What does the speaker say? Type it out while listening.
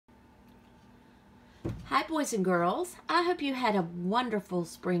Hi, boys and girls. I hope you had a wonderful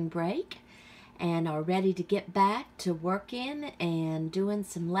spring break and are ready to get back to working and doing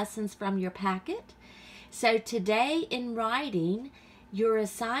some lessons from your packet. So today in writing, your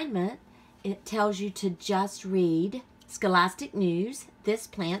assignment, it tells you to just read Scholastic News, This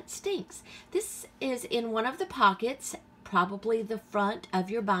Plant Stinks. This is in one of the pockets, probably the front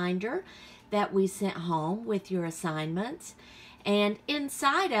of your binder that we sent home with your assignments. And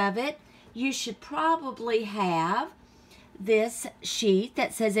inside of it, you should probably have this sheet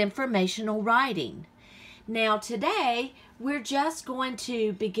that says informational writing. Now today, we're just going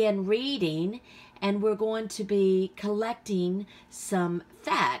to begin reading and we're going to be collecting some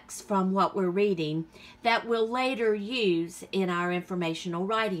facts from what we're reading that we'll later use in our informational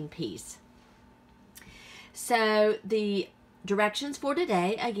writing piece. So the directions for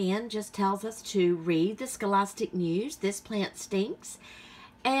today, again, just tells us to read the Scholastic News, This Plant Stinks.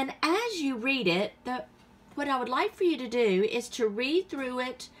 And as you read it, what I would like for you to do is to read through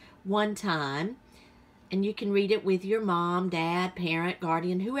it one time. And you can read it with your mom, dad, parent,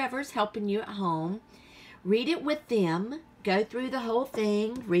 guardian, whoever's helping you at home. Read it with them. Go through the whole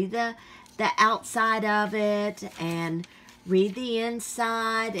thing. Read the outside of it and read the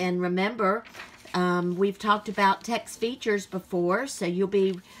inside. And remember, we've talked about text features before, so you'll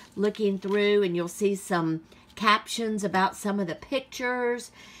be looking through and you'll see some captions about some of the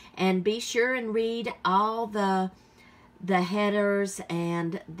pictures, and be sure and read all the headers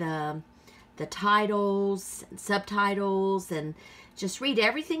and the titles, subtitles, and just read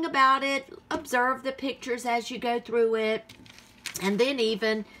everything about it. Observe the pictures as you go through it, and then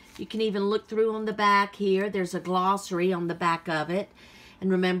you can even look through on the back here. There's a glossary on the back of it,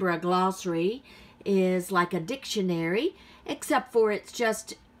 and remember, a glossary is like a dictionary, except for it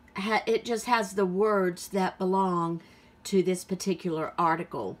just has the words that belong to this particular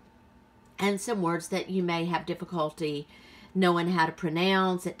article, and some words that you may have difficulty knowing how to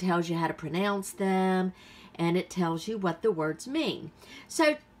pronounce. It tells you how to pronounce them, and it tells you what the words mean.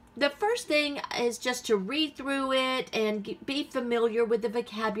 So the first thing is just to read through it and be familiar with the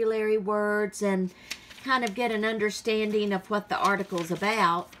vocabulary words and kind of get an understanding of what the article's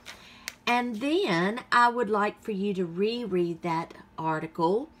about. And then I would like for you to reread that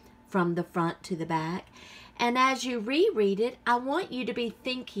article from the front to the back. And as you reread it, I want you to be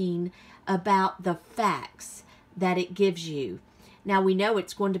thinking about the facts that it gives you. Now, we know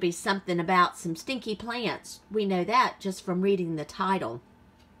it's going to be something about some stinky plants. We know that just from reading the title.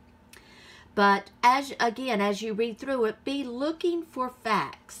 But as you read through it, be looking for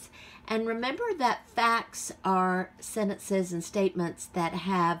facts. And remember that facts are sentences and statements that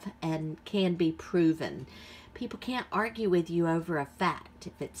have and can be proven. People can't argue with you over a fact.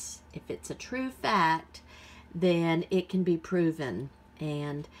 If it's a true fact, then it can be proven.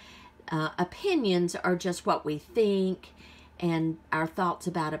 And opinions are just what we think and our thoughts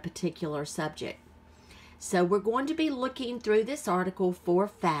about a particular subject. So we're going to be looking through this article for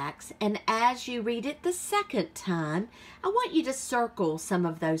facts, and as you read it the second time, I want you to circle some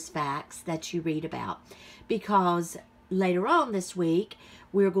of those facts that you read about, because later on this week,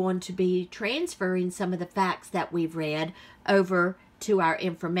 we're going to be transferring some of the facts that we've read over to our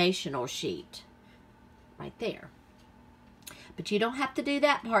informational sheet, right there. But you don't have to do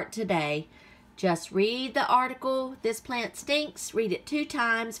that part today. Just read the article, This Plant Stinks, read it 2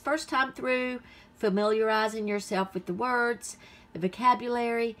 times. First time through, familiarizing yourself with the words, the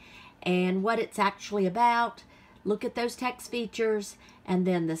vocabulary, and what it's actually about. Look at those text features, and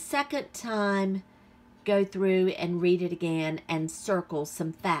then the second time, go through and read it again and circle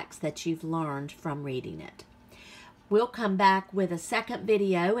some facts that you've learned from reading it. We'll come back with a second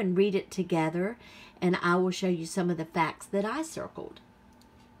video and read it together, and I will show you some of the facts that I circled.